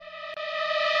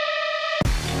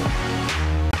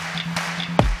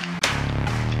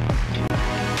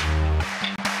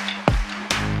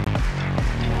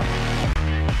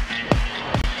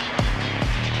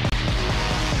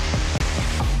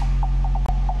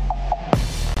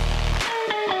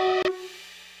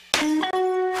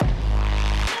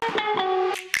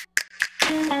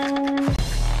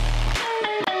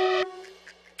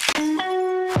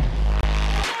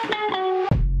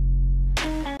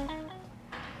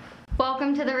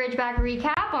welcome to the Ridgeback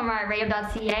Recap on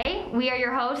MyRadio.ca. We are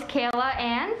your hosts, Kayla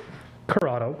and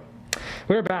Corrado.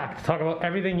 We're back to talk about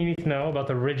everything you need to know about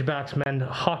the Ridgebacks men's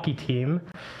hockey team.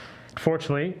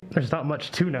 Fortunately, there's not much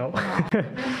to know.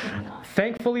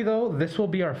 Thankfully, though, this will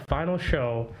be our final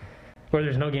show where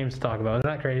there's no games to talk about. Isn't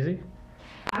that crazy?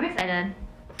 I'm excited.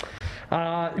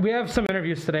 We have some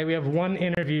interviews today. We have one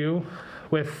interview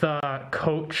with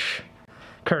Coach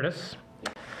Curtis.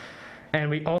 And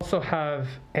we also have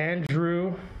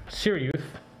Andrew Siriuth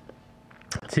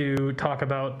to talk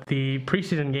about the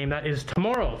preseason game that is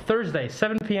tomorrow, Thursday,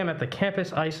 7 p.m. at the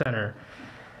Campus Ice Center.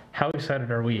 How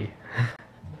excited are we?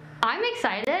 I'm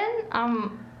excited.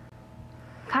 I'm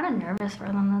kind of nervous for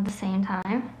them at the same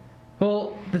time.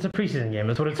 Well, it's a preseason game.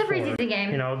 That's what it's for. It's a preseason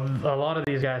game. You know, a lot of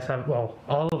these guys have, well,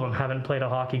 all of them haven't played a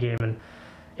hockey game in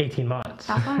 18 months.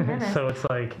 That's why I'm nervous. So it's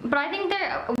like... But I think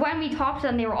when we talked to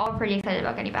them, they were all pretty excited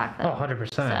about getting back, though. Oh,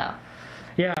 100%. So.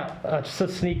 Yeah, just a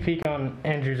sneak peek on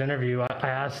Andrew's interview. I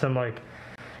asked him, like,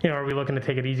 you know, are we looking to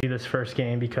take it easy this first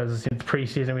game because it's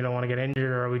preseason, we don't want to get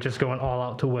injured, or are we just going all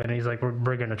out to win? And he's like,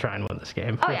 we're going to try and win this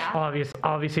game. Oh, yeah.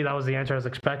 Obviously, that was the answer I was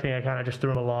expecting. I kind of just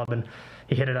threw him a lob, and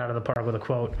he hit it out of the park with a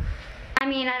quote. I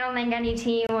mean, I don't think any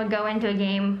team would go into a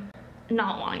game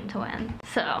not wanting to win,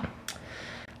 so.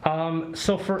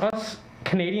 So for us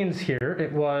Canadians here,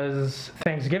 it was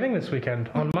Thanksgiving this weekend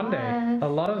on Monday.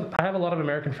 I have a lot of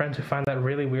American friends who find that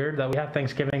really weird that we have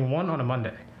Thanksgiving, one, on a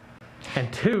Monday,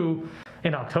 and two,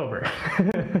 in October. I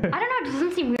don't know, it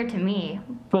doesn't seem weird to me.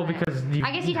 Well, because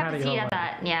I guess you'd have to see it at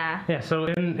that, yeah. Yeah, so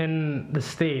in the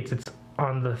States, it's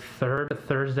on the third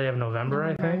Thursday of November,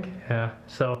 I think. Yeah,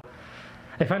 so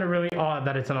I find it really odd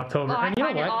that it's in October. Well, and I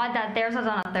find it odd that theirs was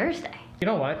on a Thursday. You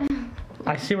know what?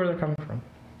 I see where they're coming from.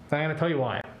 I'm going to tell you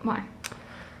why. Why?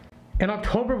 In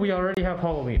October, we already have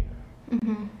Halloween.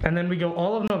 Mm-hmm. And then we go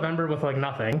all of November with, like,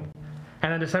 nothing.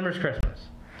 And then December's Christmas.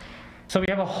 So we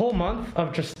have a whole month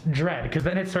of just dread, because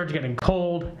then it starts getting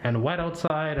cold and wet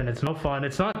outside, and it's no fun.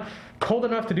 It's not cold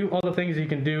enough to do all the things you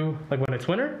can do, like, when it's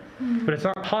winter, but it's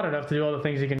not hot enough to do all the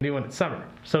things you can do when it's summer.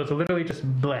 So it's literally just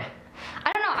bleh.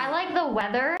 I don't know. I like the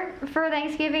weather for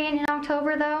Thanksgiving in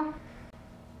October, though.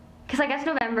 Because I guess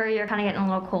November, you're kind of getting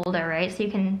a little colder, right? So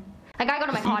you can... Like, I go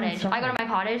to my cottage. I go to my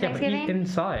cottage Thanksgiving. But eat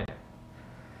inside.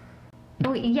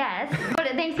 Well, yes, but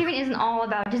Thanksgiving isn't all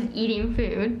about just eating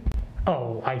food.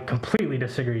 Oh, I completely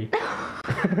disagree.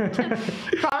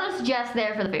 Toronto's just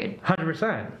there for the food.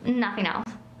 100%. Nothing else.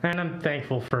 And I'm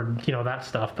thankful for, you know, that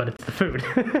stuff, but it's the food.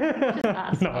 Just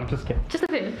us. No, I'm just kidding. Just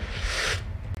the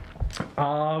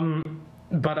food.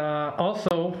 But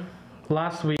also,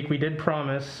 last week we did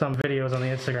promise some videos on the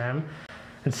Instagram,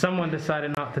 and someone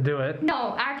decided not to do it.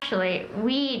 No, actually,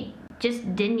 we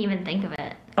just didn't even think of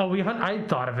it. Oh, I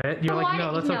thought of it. You're like,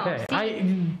 no, that's okay.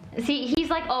 See, he's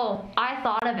like, oh, I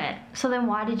thought of it. So then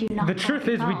why did you not? The truth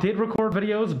is, we did record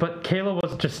videos, but Kayla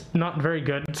was just not very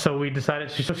good, so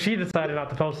she decided not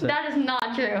to post it. That is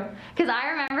not true. Because I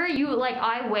remember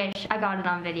I wish I got it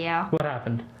on video. What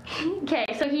happened? Okay,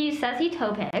 so he says he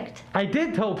toe picked. I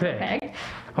did toe pick.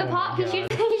 The puck, he shoots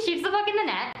the puck in the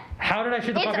net. How did I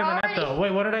shoot the puck in the net, though?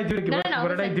 Wait, what did I do to what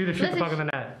did I do to shoot the puck in the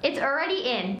net? It's already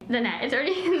in the net. It's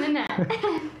already in the net.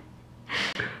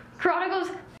 Corrado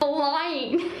goes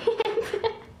flying into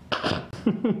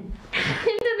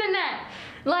the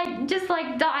net, just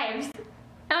dives.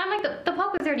 And I'm like, the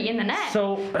puck was already in the net.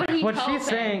 So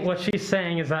what she's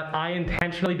saying is that I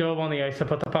intentionally dove on the ice to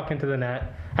put the puck into the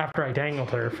net after I dangled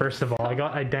her. First of all,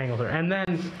 I dangled her, and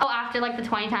then after the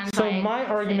 20 times. So my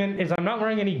argument is, I'm not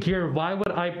wearing any gear. Why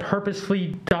would I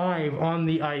purposely dive on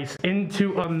the ice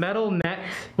into a metal net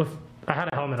I had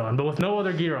a helmet on, but with no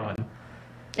other gear on?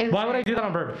 Why would I do that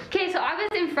on purpose? Okay, so I was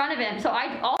in front of him, so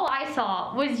all I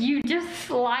saw was you just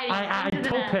sliding into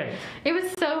the net. I toe picked. It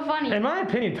was so funny. In my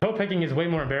opinion, toe picking is way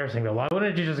more embarrassing, though. Why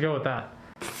wouldn't you just go with that?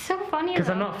 It's so funny. Because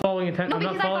I'm not following intentionally.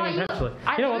 You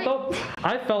know what, though?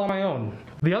 I fell on my own.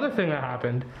 The other thing that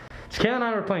happened is Kayla and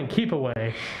I were playing keep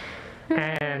away,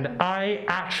 and I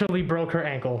actually broke her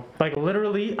ankle. Like,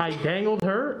 literally, I dangled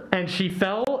her, and she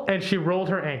fell, and she rolled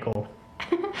her ankle.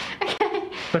 Okay.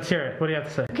 Let's hear it. What do you have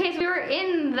to say? Okay, so we were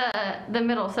in the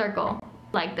middle circle,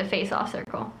 like the face-off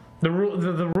circle. The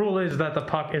rule is that the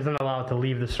puck isn't allowed to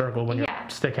leave the circle when you're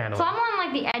stick handling. So I'm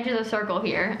on the edge of the circle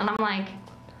here, and I'm like,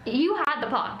 you had the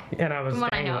puck. And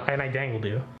I dangled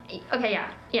you. Okay,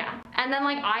 yeah. And then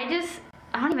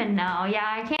I don't even know. Yeah,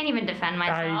 I can't even defend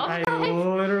myself. I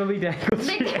literally dangled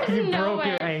you and you broke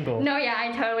your ankle. No, yeah,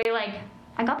 I totally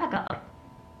I got back up.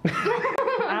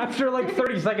 After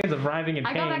 30 seconds of writhing in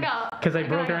pain. I got back up. Because I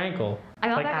broke her ankle. I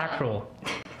got back actual.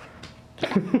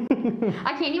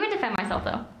 I can't even defend myself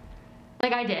though.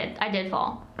 Like I did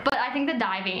fall. But I think the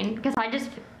diving, because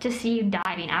to see you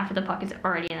diving after the puck is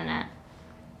already in the net.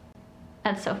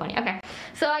 That's so funny. Okay,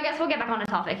 so I guess we'll get back on the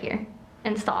topic here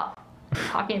and stop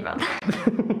talking about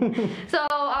that. So,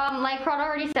 like Prada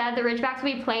already said, the Ridgebacks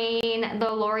will be playing the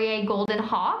Laurier Golden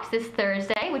Hawks this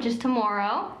Thursday, which is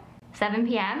tomorrow, 7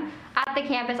 p.m. at the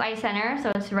Campus Ice Center,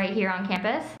 so it's right here on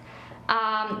campus.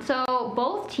 So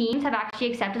both teams have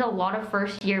actually accepted a lot of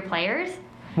first-year players.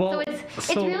 Well, so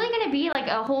it's really going to be like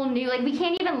a whole new, like we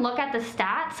can't even look at the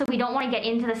stats, so we don't want to get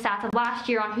into the stats of last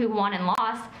year on who won and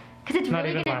lost, because it's not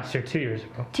really even last year, 2 years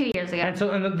ago. 2 years ago. And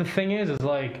so, and the thing is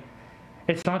like,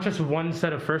 it's not just one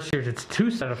set of first years, it's two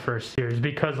set of first years,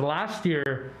 because last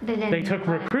year they took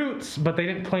recruits, but they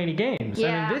didn't play any games. Yeah.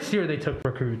 And then this year they took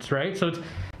recruits, right? So it's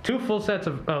two full sets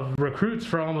of recruits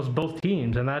for almost both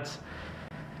teams, and it's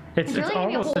really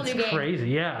almost crazy.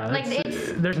 Yeah. Like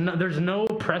there's no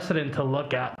precedent to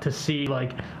look at to see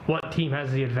like what team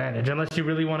has the advantage, unless you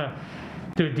really want to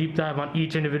do a deep dive on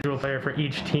each individual player for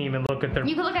each team and look at their.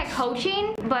 You could look at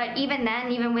coaching, but even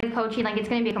then, even with coaching, like it's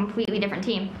going to be a completely different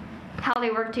team, how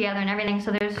they work together and everything.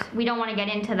 So we don't want to get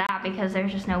into that because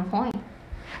there's just no point.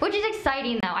 Which is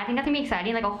exciting though. I think that's gonna be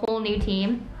exciting, like a whole new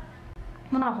team.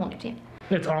 Well, not a whole new team.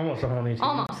 It's almost a whole new team.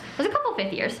 Almost. There's a couple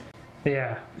fifth years.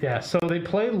 Yeah. So they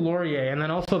play Laurier, and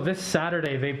then also this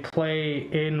Saturday they play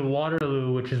in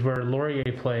Waterloo, which is where Laurier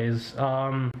plays.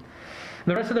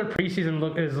 The rest of their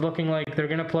preseason is looking like they're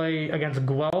going to play against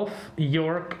Guelph,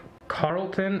 York,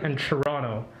 Carleton, and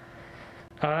Toronto.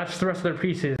 That's the rest of their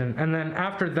preseason. And then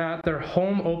after that, their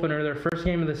home opener, their first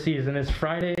game of the season, is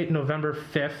Friday, November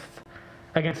 5th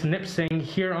against Nipissing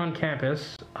here on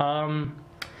campus.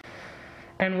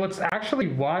 And what's actually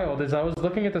wild is I was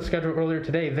looking at the schedule earlier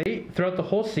today. Throughout the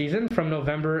whole season, from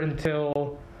November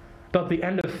until about the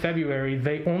end of February,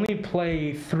 they only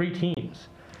play 3 teams.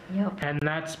 Yep. And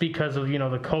that's because of, the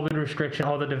COVID restriction,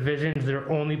 all the divisions,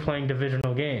 they're only playing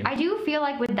divisional games. I do feel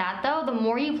like with that, though, the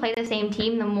more you play the same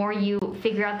team, the more you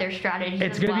figure out their strategies.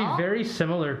 It's going to be very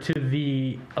similar to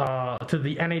the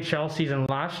NHL season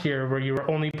last year, where you were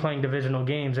only playing divisional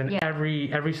games, and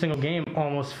every single game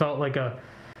almost felt like a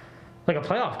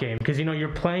playoff game, because you're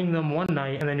playing them one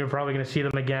night and then you're probably going to see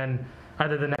them again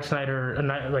either the next night or a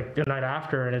night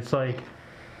after, and it's like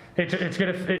it's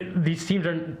gonna these teams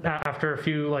are, after a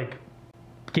few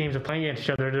games of playing against each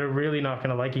other, they're really not going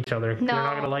to like each other. No, they're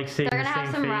not going to like seeing the same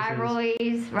faces. They're going to have some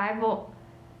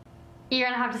you're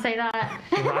going to have to say that.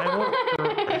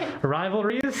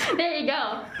 Rivalries? There you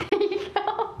go.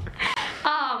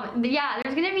 Yeah,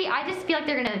 there's going to be, I just feel like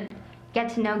they're going to get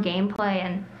to know gameplay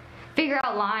and figure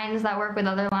out lines that work with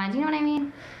other lines. You know what I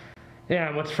mean? Yeah,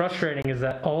 and what's frustrating is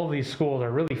that all of these schools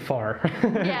are really far.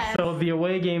 Yes. So the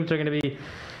away games are going to be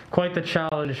quite the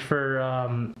challenge for...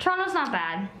 Toronto's not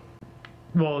bad.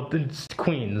 Well, it's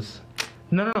Queens.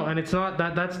 No, and it's not...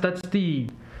 That's the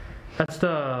exhibition. That's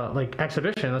the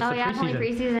preseason. It's only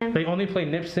preseason. They only play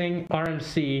Nipissing,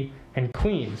 RMC, and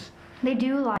Queens. They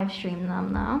do live stream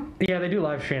them, though. Yeah, they do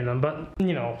live stream them, but,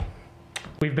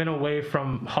 we've been away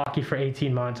from hockey for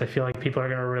 18 months. I feel like people are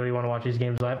going to really want to watch these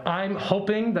games live. I'm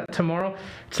hoping that tomorrow,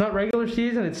 it's not regular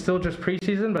season, it's still just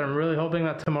preseason, but I'm really hoping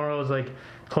that tomorrow is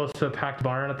close to a packed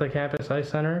barn at the Campus Ice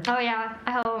Center. Oh yeah,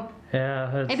 I hope.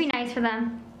 Yeah. It'd be nice for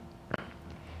them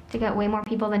to get way more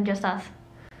people than just us.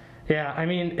 Yeah, I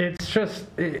mean, it's just,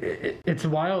 it's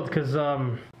wild because,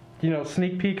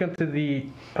 sneak peek into the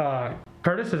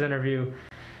Curtis's interview,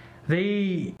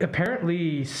 they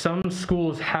apparently, some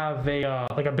schools have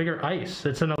a bigger ice.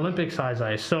 It's an Olympic size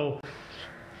ice. So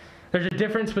there's a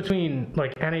difference between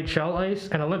NHL ice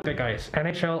and Olympic ice.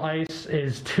 NHL ice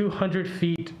is 200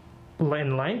 feet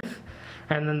in length,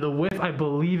 and then the width, I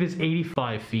believe, is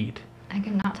 85 feet. I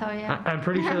could not tell you. I'm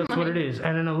pretty sure that's what it is.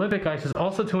 And an Olympic ice is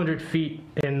also 200 feet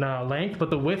in length, but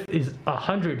the width is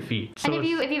 100 feet. So and if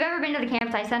you've ever been to the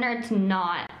Campus Ice Center, it's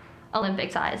not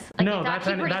Olympic size. No, it's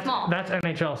actually pretty small. That's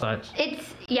NHL size.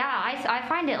 I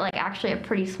find it actually a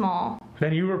pretty small.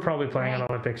 Then you were probably playing on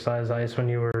Olympic size ice when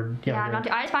you were younger.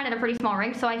 Yeah, I just find it a pretty small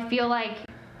rink, so I feel like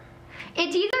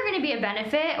it's either going to be a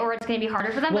benefit or it's going to be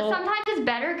harder for them. But sometimes it's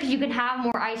better because you can have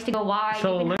more ice to go wide.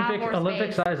 So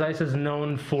Olympic size ice is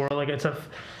known for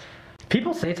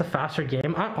people say it's a faster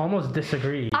game. I almost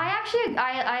disagree.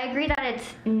 I agree that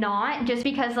it's not, just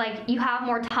because you have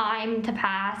more time to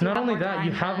pass. Not only that,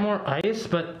 you have more ice,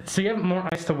 but so you have more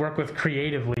ice to work with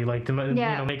creatively,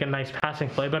 to make a nice passing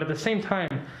play. But at the same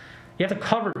time, you have to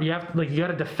cover. You have you got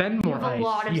to defend more ice. A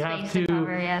lot of space to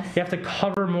cover. Yes. You have to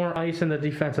cover more ice in the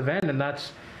defensive end, and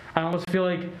that's. I almost feel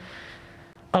like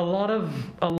a lot of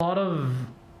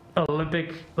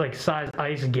Olympic like size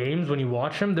ice games, when you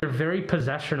watch them, they're very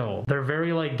possessional. They're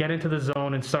very like get into the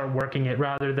zone and start working it,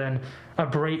 rather than a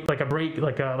quick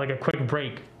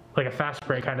break, like a fast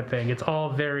break kind of thing. It's all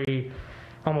very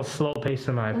almost slow paced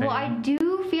in my opinion. Well, I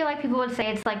do feel like people would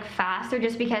say it's like faster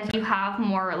just because you have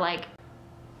more like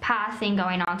passing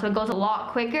going on, so it goes a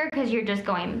lot quicker because you're just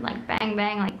going like bang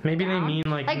bang like maybe down. they mean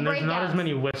like there's not as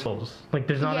many whistles, like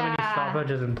there's not as many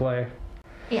stoppages in play.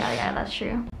 Yeah, that's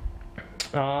true.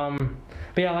 But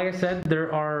yeah, like I said,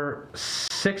 there are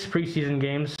 6 preseason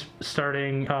games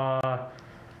starting on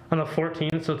the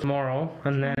 14th, so tomorrow,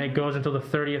 and then it goes until the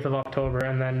 30th of October,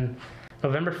 and then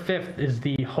November 5th is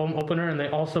the home opener, and they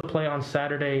also play on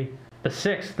Saturday the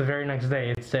 6th, the very next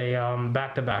day. It's a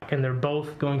back-to-back, and they're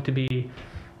both going to be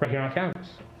right here on campus.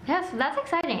 Yes, that's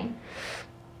exciting.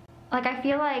 Like, I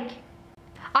feel like,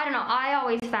 I don't know, I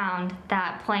always found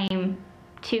that playing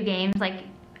 2 games, like,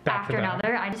 Back after to back.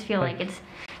 another, I just feel like it's,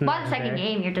 by the second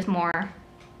game, you're just more,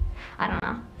 I don't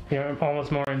know. You're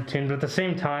almost more in tune, but at the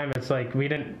same time, it's like we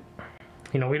didn't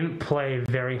play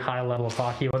very high level of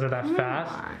hockey. It wasn't that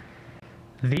fast.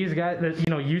 These guys,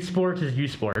 U Sports is U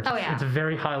Sports. Oh, yeah. It's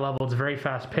very high level. It's very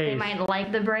fast paced. They might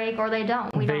like the break or they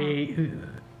don't.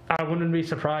 I wouldn't be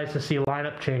surprised to see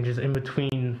lineup changes in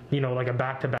between, like a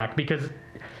back to back, because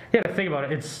you got to think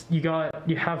about it.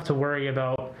 You have to worry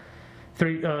about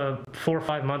 4 or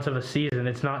 5 months of a season.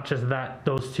 It's not just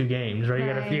those 2 games, right?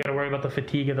 You got to worry about the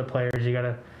fatigue of the players. You got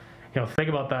to think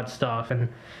about that stuff, and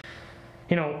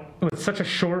with such a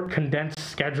short condensed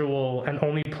schedule and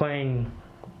only playing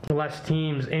less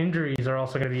teams, injuries are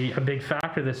also going to be a big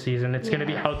factor this season. It's going to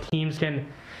be how teams can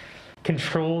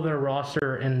control their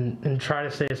roster and try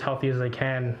to stay as healthy as they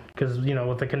can, because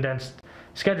with the condensed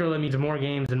schedule, it means more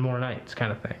games and more nights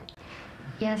kind of thing.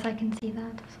 Yes, I can see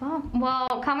that as well. Well,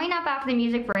 coming up after the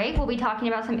music break, we'll be talking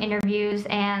about some interviews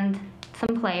and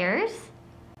some players.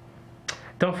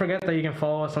 Don't forget that you can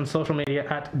follow us on social media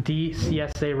at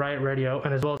DCSA Riot Radio,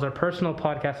 and as well as our personal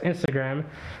podcast Instagram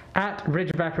at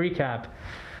Ridgeback Recap,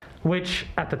 which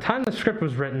at the time the script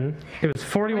was written, it was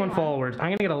 41 followers. I'm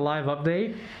going to get a live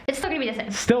update. It's still going to be the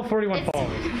same. Still 41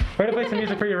 followers. We're going to play some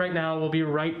music for you right now. We'll be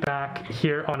right back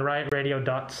here on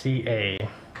riotradio.ca.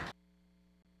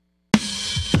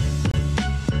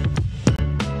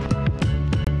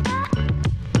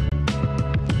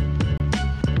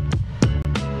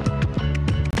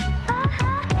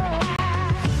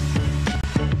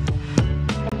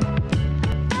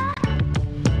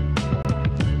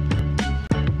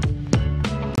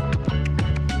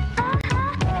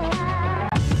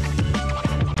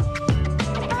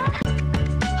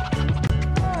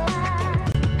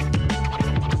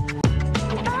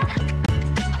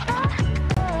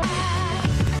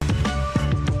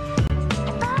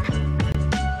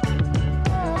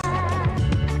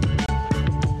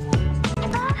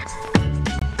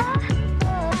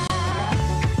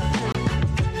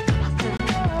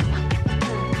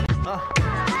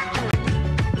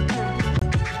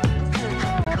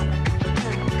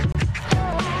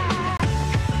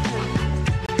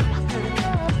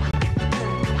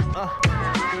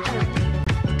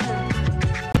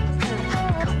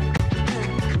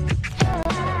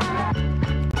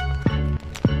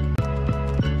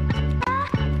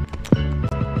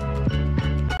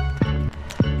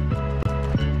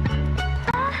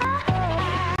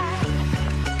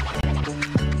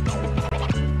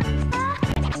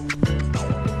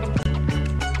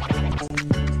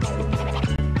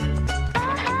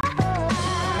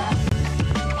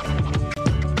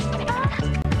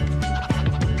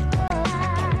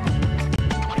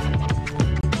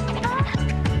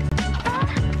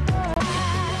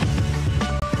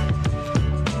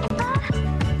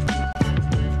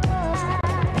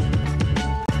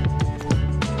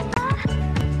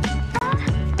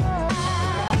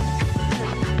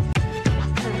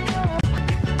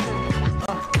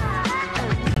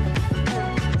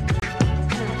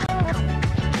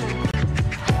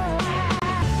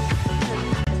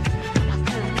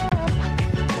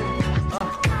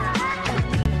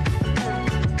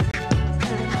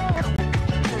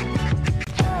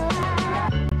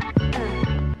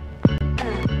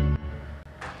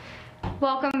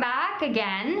 Welcome back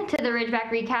again to the Ridgeback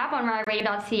Recap on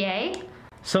riotradio.ca.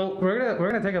 So we're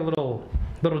gonna take a little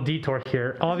detour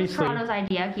here. Obviously, Toronto's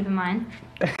idea, keep in mind.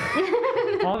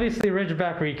 obviously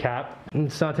Ridgeback Recap,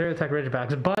 it's Ontario Tech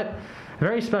Ridgebacks, but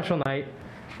very special night.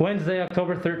 Wednesday,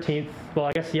 October 13th. Well,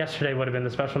 I guess yesterday would have been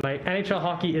the special night. NHL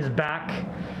hockey is back,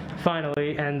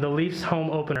 finally, and the Leafs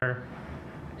home opener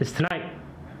is tonight.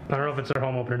 I don't know if it's their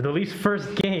home opener. The Leafs'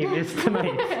 first game is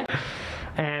tonight.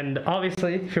 And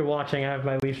obviously, if you're watching, I have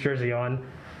my Leafs jersey on.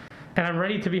 and I'm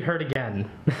ready to be hurt again.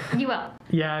 You will.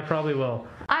 Yeah, I probably will.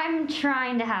 I'm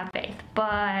trying to have faith,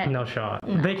 but No shot.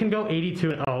 No. They can go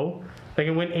 82-0. They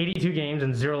can win 82 games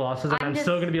and 0 losses, and I'm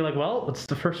still going to be like, well, it's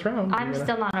the first round. I'm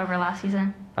still not over last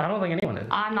season. I don't think anyone is.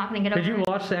 I'm not going to get over Did you it.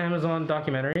 watch the Amazon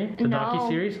documentary, the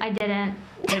docu-series? I didn't.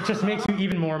 It just makes you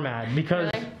even more mad because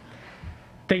Really?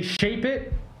 they shape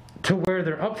it to where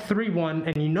they're up 3-1,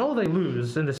 and you know they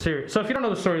lose in the series. So if you don't know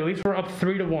the story, the Leafs were up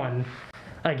 3-1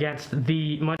 against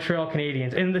the Montreal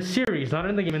Canadiens in the series, not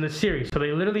in the game, in the series. So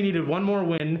they literally needed one more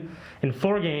win in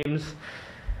 4 games.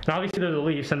 And obviously they're the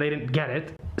Leafs, and they didn't get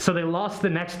it. So they lost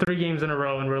the next 3 games in a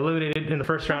row and were eliminated in the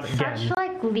first round again. Such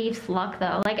like Leafs luck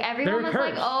though. Like everyone was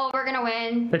like, cursed. "Oh, we're gonna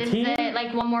win. The This team- is it.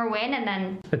 Like one more win, and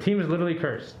then." The team is literally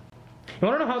cursed. You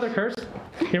want to know how they're cursed?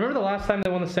 You remember the last time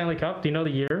they won the Stanley Cup? Do you know the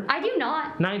year? I do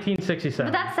not.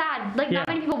 1967. But that's sad. Like Yeah. not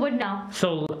many people would know.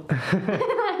 So,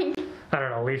 Like, I don't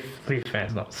know, Leaf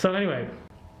fans know. So anyway,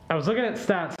 I was looking at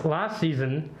stats last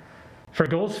season. For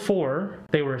goals for,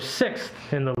 they were 6th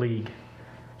in the league.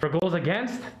 For goals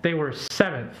against, they were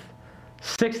 7th.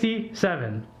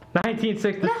 67.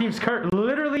 1960. This team's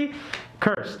literally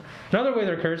cursed. Another way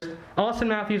they're cursed, Austin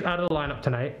Matthews out of the lineup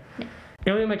tonight.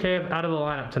 Ilya Mikheyev out of the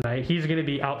lineup tonight. He's going to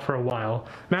be out for a while.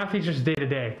 Matthews just day to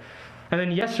day. And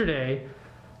then yesterday,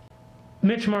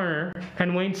 Mitch Marner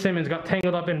and Wayne Simmons got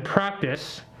tangled up in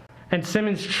practice, and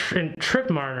Simmons tripped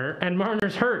Marner, and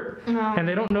Marner's hurt. No. And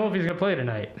they don't know if he's going to play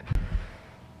tonight.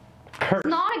 Cursed.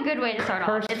 it's not a good way to start off.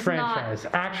 Cursed It's franchise.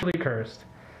 Actually cursed.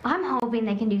 not. I'm hoping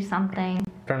they can do something.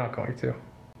 They're not going to.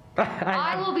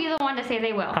 I will be the one to say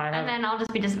they will, I have and then I'll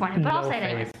just be disappointed. But I'll say it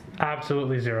anyways.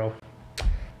 Absolutely 0.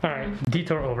 All right,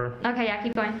 detour over. Okay, yeah,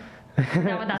 keep going.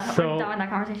 Done with that. So- We're done with that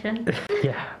conversation.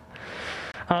 Yeah.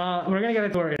 We're gonna get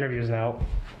into our interviews now.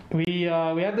 We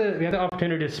had the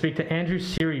opportunity to speak to Andrew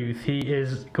Siriuth. He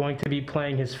is going to be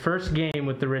playing his first game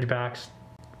with the Ridgebacks.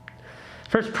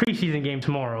 First preseason game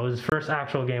tomorrow. His first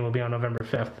actual game will be on November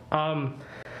 5th.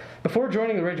 Before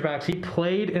joining the Ridgebacks, he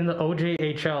played in the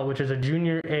OJHL, which is a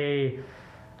junior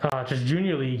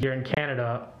junior league here in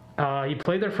Canada. He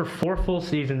played there for 4 full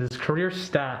seasons. His career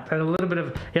stat and a little bit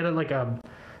of I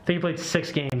think he played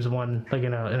 6 games, one like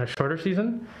in a shorter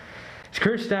season. His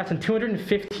career stats in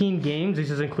 215 games.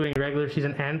 This is including regular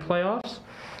season and playoffs.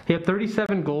 He had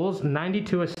 37 goals,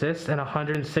 92 assists, and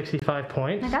 165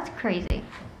 points. Like, that's crazy.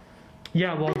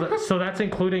 Yeah, well, so that's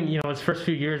including his first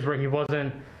few years where he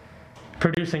wasn't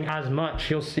producing as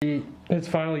much. You'll see his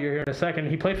final year here in a second.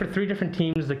 He played for 3 different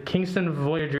teams: the Kingston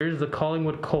Voyagers, the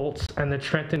Collingwood Colts, and the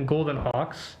Trenton Golden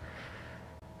Hawks.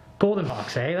 Golden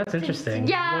Hawks, eh? That's interesting.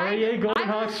 Yeah, Laurier Golden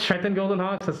Hawks, Trenton Golden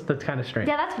Hawks. That's kind of strange.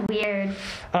 Yeah, that's weird.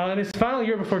 In his final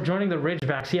year before joining the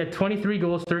Ridgebacks, he had 23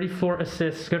 goals, 34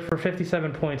 assists, good for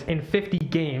 57 points in 50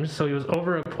 games, so he was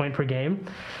over a point per game.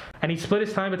 And he split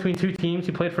his time between 2 teams.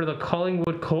 He played for the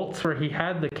Collingwood Colts, where he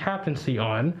had the captaincy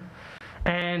on,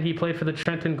 and he played for the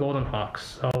Trenton Golden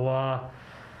Hawks. So,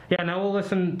 now we'll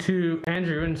listen to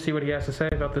Andrew and see what he has to say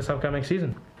about this upcoming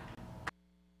season.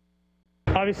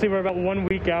 Obviously, we're about 1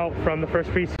 week out from the first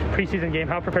preseason game.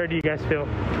 How prepared do you guys feel?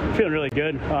 Feeling really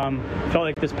good. Felt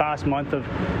like this past month of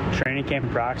training camp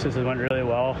and practices it went really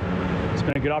well. It's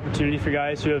been a good opportunity for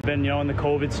guys who have been, in the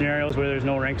COVID scenarios where there's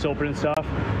no rinks open and stuff.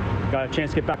 Got a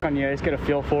chance to get back on the ice, get a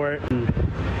feel for it, and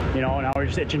now we're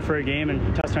just itching for a game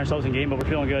and testing ourselves in game, but we're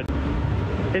feeling good.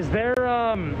 Is there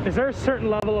a certain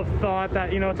level of thought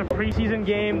that it's a preseason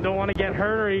game, don't want to get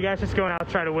hurt, or are you guys just going out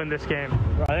to try to win this game?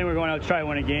 I think we're going out to try to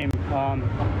win a game.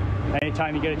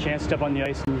 Anytime you get a chance to step on the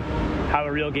ice and have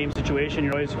a real game situation,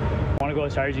 you always want to go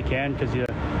as hard as you can because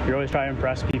you're always trying to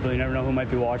impress people. You never know who might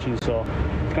be watching, so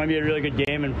it's going to be a really good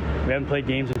game, and we haven't played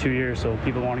games in 2 years, so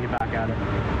people want to get back at it.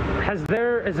 Has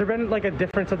there been like a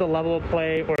difference of the level of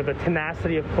play or the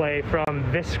tenacity of play from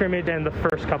this scrimmage and the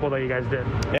first couple that you guys did?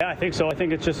 Yeah, I think so. I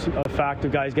think it's just a fact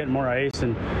of guys getting more ice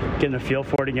and getting a feel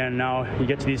for it again. Now you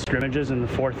get to these scrimmages and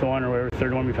the 4th one or whatever,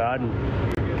 3rd one we've had,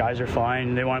 and guys are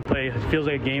fine. They want to play. It feels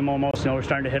like a game almost. We're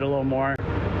starting to hit a little more.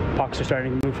 Pucks are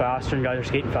starting to move faster and guys are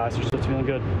skating faster, so it's feeling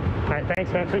good. All right,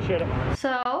 thanks, man. Appreciate it.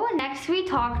 So next we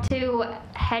talk to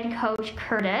head coach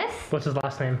Curtis. What's his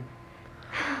last name?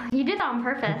 You did that on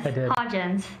purpose. I did.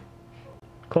 Hodgins.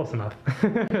 Close enough.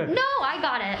 No, I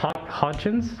got it.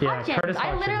 Hodgins? Yeah, Hodgins. Curtis I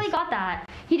Hodgins. literally got that.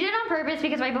 He did it on purpose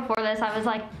because right before this I was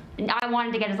like, I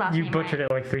wanted to get his last name You butchered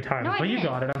right. it like 3 times, No, I but you didn't.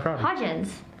 got it. I'm proud of you. Hodgins.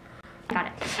 Got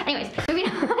it. Anyways, moving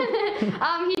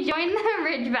on. He joined the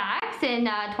Ridgebacks in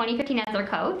 2015 as their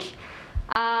coach.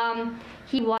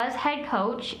 He was head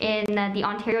coach in the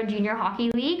Ontario Junior Hockey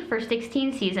League for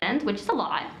 16 seasons, which is a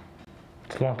lot.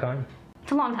 It's a long time.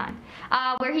 It's a long time.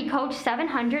 Where he coached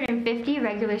 750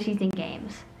 regular season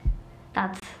games.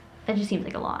 That's That just seems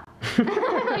like a lot. Like,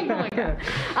 oh my God.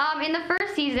 In the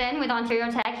first season with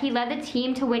Ontario Tech, he led the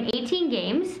team to win 18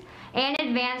 games and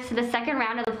advance to the second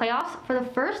round of the playoffs for the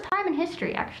first time in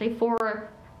history, actually, for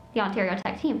the Ontario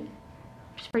Tech team,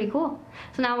 which is pretty cool.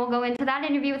 So now we'll go into that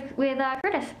interview with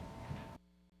Curtis.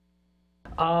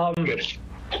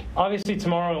 Obviously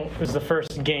tomorrow is the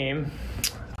first game.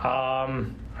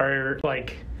 What's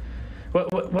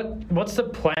the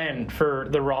plan for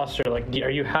the roster? Like, are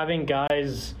you having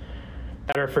guys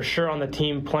that are for sure on the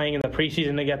team playing in the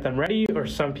preseason to get them ready, or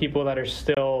some people that are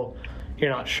still you're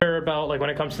not sure about, like when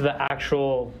it comes to the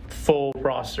actual full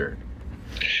roster?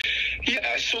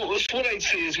 Yeah, so what I'd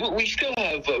say is we still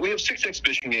have we have 6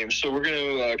 exhibition games, so we're going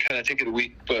to kind of take it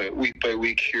week by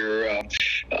week here.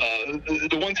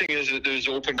 The one thing is that there's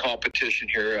open competition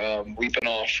here. We've been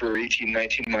off for 18,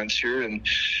 19 months here, and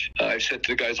I've said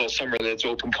to the guys all summer that it's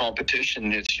open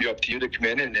competition. It's up to you to come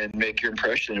in and make your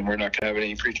impression, and we're not going to have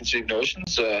any preconceived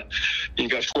notions. You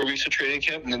got 4 weeks of training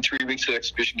camp and then 3 weeks of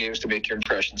exhibition games to make your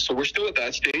impression. So we're still at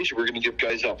that stage. We're going to give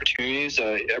guys opportunities.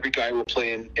 Every guy will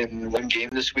play in one game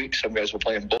this week. Some guys will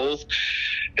play in both,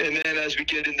 and then as we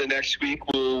get into next week,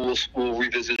 we'll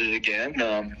revisit it again.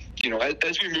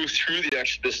 As we move through the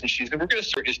exhibition season, we're going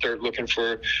to start looking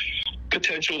for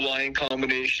potential line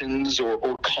combinations or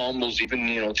combos, even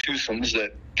twosomes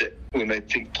that we might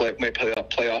think might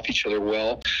play off each other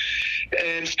well,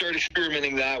 and start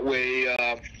experimenting that way.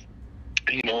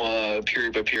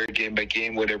 Period by period, game by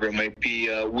game, whatever it might be,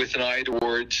 with an eye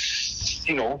towards,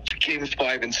 games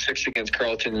 5 and 6 against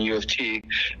Carleton and U of T,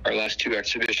 our last 2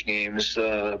 exhibition games.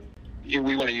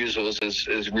 We want to use those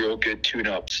as real good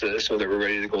tune-ups so that we're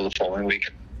ready to go the following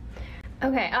week.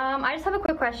 Okay, I just have a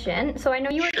quick question. So I know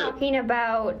you were talking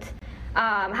about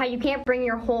how you can't bring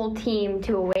your whole team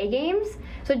to away games.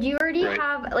 So do you already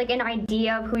have like an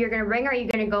idea of who you're going to bring, or are you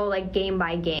going to go like game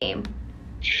by game?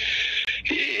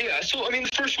 Yeah, so the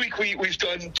first week we've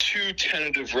done 2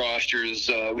 tentative rosters.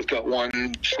 We've got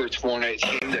one for tomorrow night's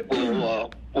game that we'll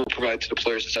provide to the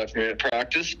players this afternoon at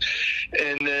practice,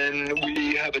 and then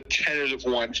we have a tentative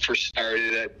one for Saturday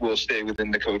that will stay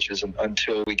within the coaches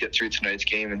until we get through tonight's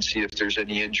game and see if there's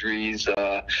any injuries.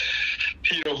 Who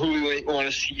we might want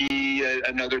to see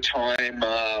another time.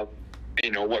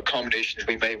 What combinations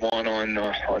we might want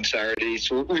on Saturday.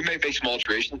 So we may make some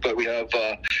alterations, but we have 2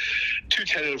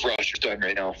 tentative rosters done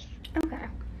right now. Okay.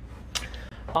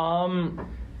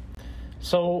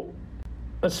 So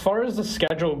as far as the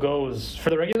schedule goes, for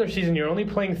the regular season, you're only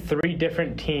playing 3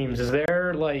 different teams. Is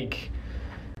there like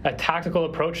a tactical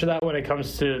approach to that when it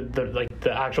comes to the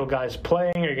actual guys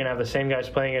playing? Are you gonna have the same guys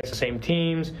playing against the same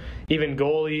teams, even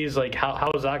goalies? Like how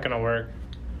is that gonna work?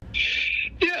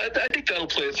 Yeah, I think that'll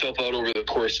play itself out over the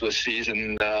course of the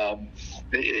season.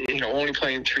 Only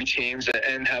playing 3 teams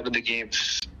and having the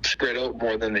games spread out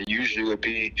more than they usually would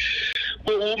be.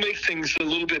 Well, we'll make things a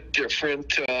little bit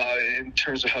different in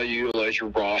terms of how you utilize your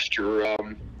roster.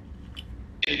 No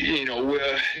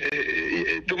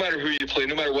matter who you play,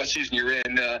 no matter what season you're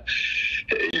in,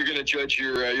 you're going to judge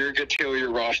you're going to tailor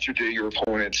your roster to your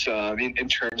opponents in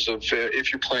terms of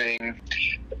if you're playing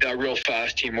a real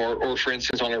fast team or for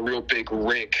instance on a real big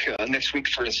rink. Next week,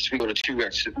 for instance, we go to 2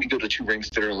 rinks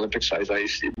that are Olympic size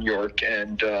ice in York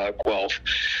and Guelph.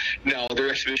 Now they're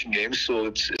exhibition games, so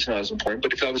it's not as important.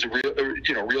 But if that was a real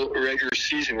regular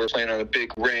season, we're playing on a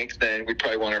big rink, then we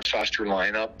probably want our faster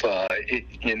lineup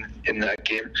in that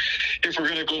game. If we're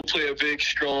going to go play a big,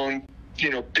 strong,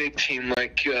 big team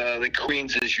like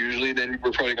Queens is usually, then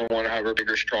we're probably going to want to have a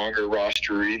bigger, stronger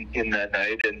roster in that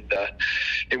night and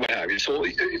what have you. So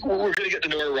we're going to get to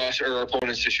know our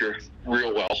opponents this year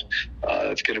real well.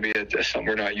 It's going to be something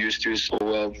we're not used to. So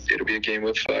it'll be a game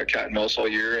with cat and mouse all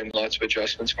year and lots of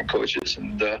adjustments from coaches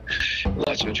and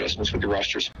lots of adjustments with the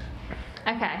rosters.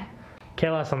 Okay.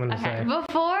 Kayla has something to say.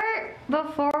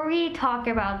 Before we talk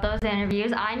about those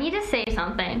interviews, I need to say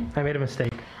something. I made a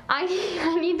mistake. I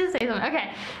need to say something.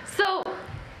 Okay, so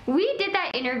we did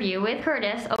that interview with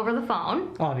Curtis over the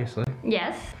phone. Obviously.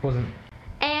 Yes. Wasn't.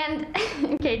 And,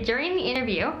 okay, during the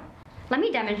interview, let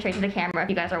me demonstrate to the camera if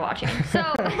you guys are watching. So.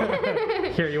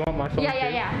 Here, you want my phone?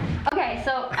 Yeah. Okay,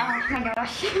 so, oh my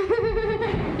gosh.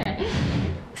 Okay.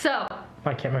 So.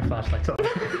 Why can't my flashlight's on?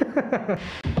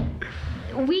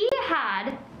 We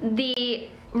had the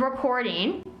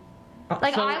recording.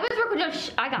 I was recording. No,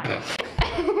 I got it.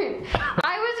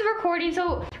 I was recording.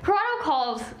 So Corrado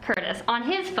calls Curtis on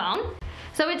his phone.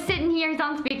 So it's sitting here. He's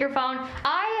on speakerphone.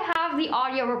 I have the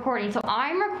audio recording. So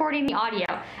I'm recording the audio,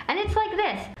 and it's like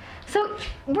this. So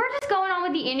we're just going on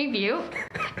with the interview.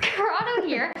 Corrado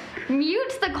here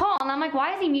mutes the call, and I'm like,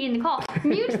 why is he muting the call?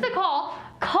 Mutes the call,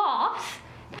 coughs,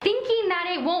 thinking that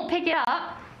it won't pick it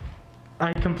up.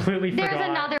 I completely forgot. There's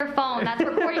another phone that's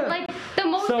recording, like, the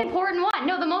most So- important one.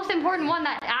 No, the most important one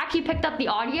that actually picked up the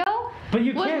audio. But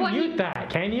you was can't what mute that,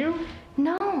 can you?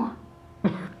 No.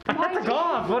 I took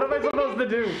off. What am I supposed to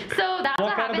do? So that's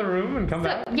what Walk out of the happened. room and come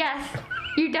back? Yes,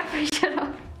 you definitely should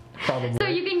have. Probably. So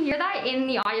you can hear that in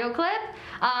the audio clip.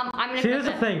 I'm gonna. See, clip here's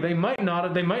the it. thing. They might not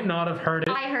have heard it.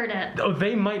 I heard it. Oh,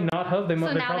 they might not have. They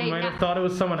So now probably they- might have now- thought it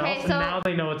was someone Okay, else, so and now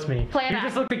they know it's me. play it You back.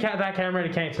 just looked at that camera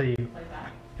and it can't see you.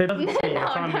 It doesn't see you.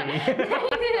 It's on me.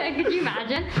 Could you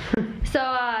imagine? So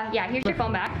yeah, here's your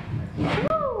phone back.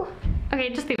 Woo! Okay,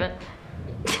 just leave it.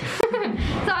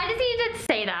 So I just needed to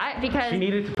say that because. She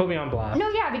needed to put me on blast. No,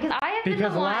 yeah, because I have been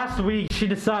Because the one. last week she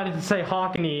decided to say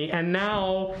Hockney, and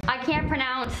now I can't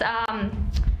pronounce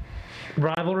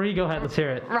rivalry. Go ahead, let's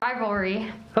hear it.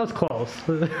 rivalry. That was close.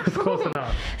 It was close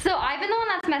enough. So I've been the one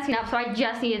that's messing up, so I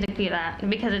just needed to clear that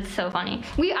because it's so funny.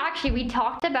 We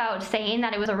talked about saying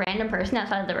that it was a random person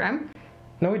outside of the room.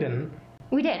 No, we didn't.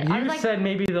 We did. I You was like, said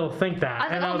maybe they'll think that, I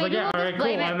was and like, I oh, was like, maybe yeah, we'll all right, just cool.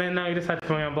 blame it. And then now you decided to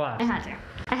put me on blast.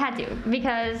 I had to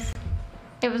because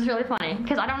it was really funny.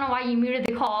 Because I don't know why you muted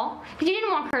the call because you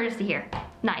didn't want Curtis to hear.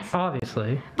 Nice.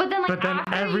 Obviously. But then, like, But then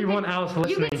after you everyone could- else you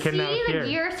listening could can now see the hear.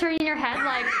 gears turning in your head,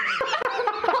 like,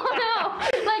 oh no!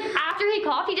 Like after he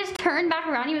coughed, he just turned back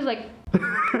around. He was like,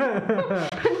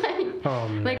 Oh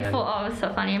man. like full. Oh, it was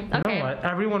so funny. You know Okay, what?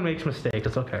 Everyone makes mistakes.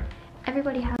 It's okay.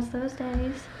 everybody has those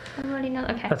days. Everybody knows.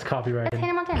 Okay, That's copyrighted. that's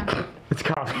Hannah Montana. It's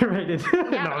copyrighted. Yeah, No,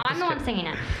 but I'm just the one kidding. singing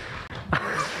it.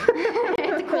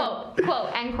 It's a quote,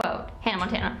 end quote. Hannah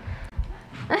Montana.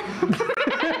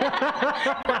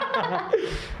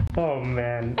 Oh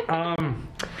man.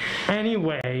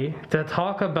 Anyway, to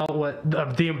talk about what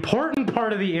the important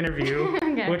part of the interview,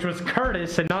 Okay. which was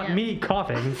Curtis and not Yeah. me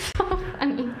coughing.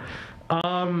 Funny.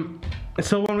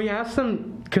 So when we asked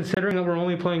them, considering that we're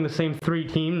only playing the same 3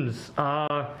 teams,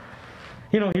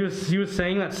 you know, he was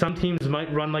saying that some teams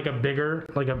might run like a bigger,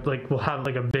 will have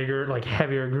like a bigger, like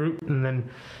heavier group, and then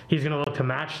he's gonna look to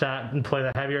match that and play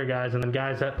the heavier guys, and then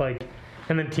guys that like,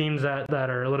 and then teams that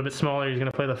are a little bit smaller, he's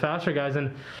gonna play the faster guys.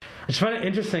 And I just find it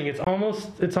interesting. It's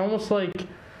almost like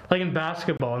in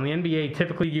basketball in the NBA,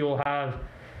 typically you'll have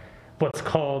what's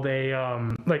called a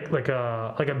like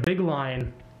a big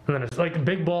line, and then it's like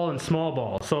big ball and small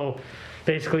ball. So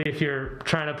basically, if you're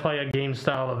trying to play a game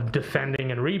style of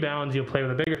defending and rebounds, you'll play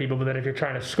with the bigger people. But then if you're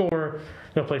trying to score,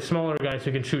 you'll play smaller guys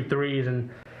who can shoot threes and,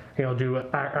 you know, do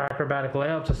acrobatic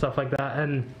layups and stuff like that.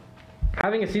 And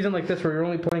having a season like this where you're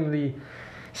only playing the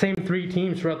same 3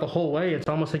 teams throughout the whole way, it's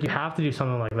almost like you have to do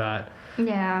something like that.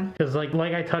 Yeah. Because like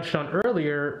I touched on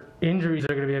earlier, injuries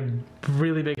are going to be a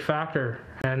really big factor.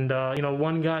 And, you know,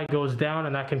 one guy goes down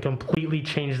and that can completely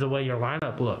change the way your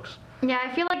lineup looks. Yeah,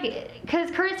 I feel like because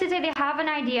Curtis did say they have an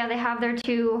idea, they have their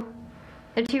two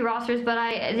rosters, but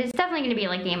it's definitely going to be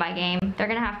like game by game. They're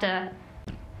going to have to.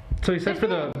 So he said for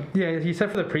the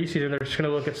preseason, they're just going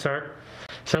to look at start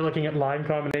looking at line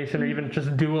combination or even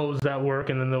just duos that work,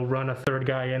 and then they'll run a third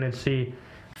guy in and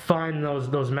find those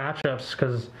matchups,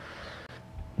 because,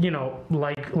 you know,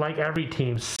 like every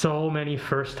team, so many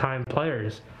first-time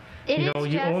players. You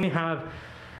only have,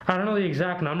 I don't know the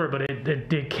exact number, but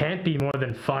it can't be more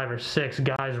than 5 or 6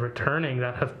 guys returning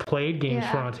that have played games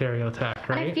for Ontario Tech,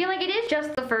 right? And I feel like it is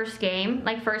just the first game,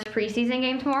 like first preseason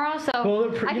game tomorrow. So I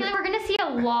feel like we're gonna see a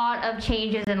lot of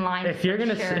changes in line. If you're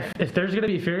gonna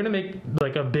if you're gonna make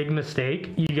like a big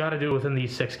mistake, you got to do it within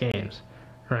these 6 games,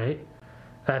 right?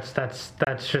 That's the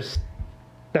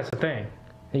thing.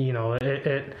 You know,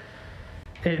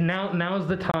 now's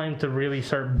the time to really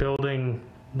start building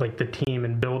like the team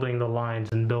and building the lines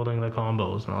and building the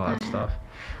combos and all that stuff.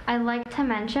 I'd like to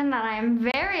mention that I'm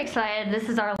very excited. This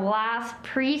is our last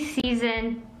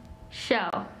preseason show.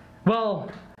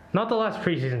 Well, not the last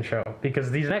preseason show,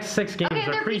 because these next 6 games Okay,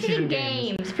 are they're preseason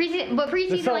games. But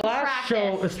preseason It's the like last practice.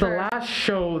 show. It's the last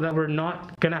show that we're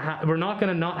not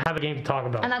gonna not have a game to talk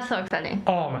about. And that's so exciting.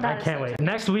 Oh man, I can't wait.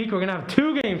 Next week we're gonna have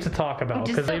 2 games to talk about,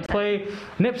 because they play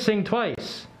Nipissing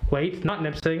twice. Wait, not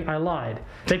Nipissing, I lied.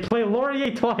 They play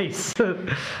Laurier twice.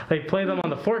 They play them on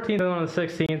the 14th and on the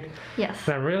 16th. Yes.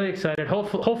 And I'm really excited.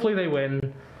 Hopefully they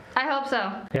win. I hope so.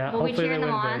 Yeah, we'll be hopefully cheering they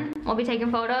them win on. We'll be taking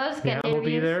photos, Yeah, getting we'll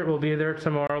be interviews. there. We'll be there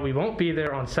tomorrow. We won't be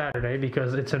there on Saturday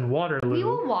because it's in Waterloo. We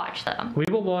will watch them. We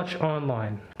will watch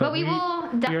online. But we will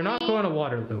definitely. You're not going to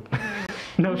Waterloo.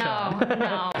 No shot.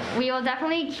 No. We will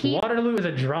definitely keep. Waterloo is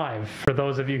a drive for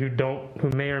those of you who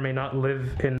may or may not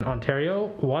live in Ontario.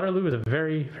 Waterloo is a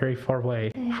very, very far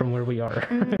way from where we are.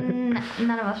 None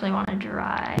of us really want to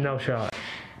drive. No shot.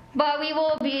 But we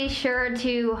will be sure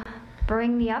to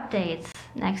bring the updates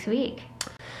next week.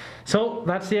 So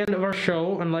that's the end of our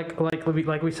show, and like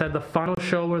we said, the final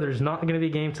show where there's not going to be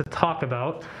games to talk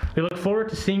about. We look forward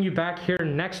to seeing you back here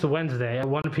next Wednesday at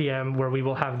 1 p.m. where we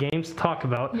will have games to talk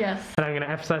about. Yes. And I'm going to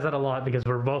emphasize that a lot because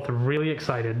we're both really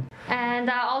excited. And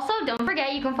also, don't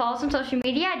forget, you can follow us on social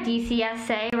media at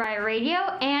DCSA Riot Radio,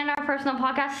 and our personal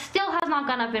podcast still has not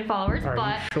gone up in followers, Are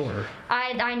but you sure?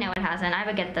 I know it hasn't. I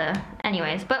forget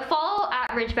anyways. But follow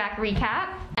at Ridgeback Recap,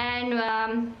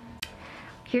 and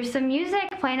here's some music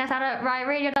playing us out at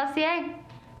riotradio.ca.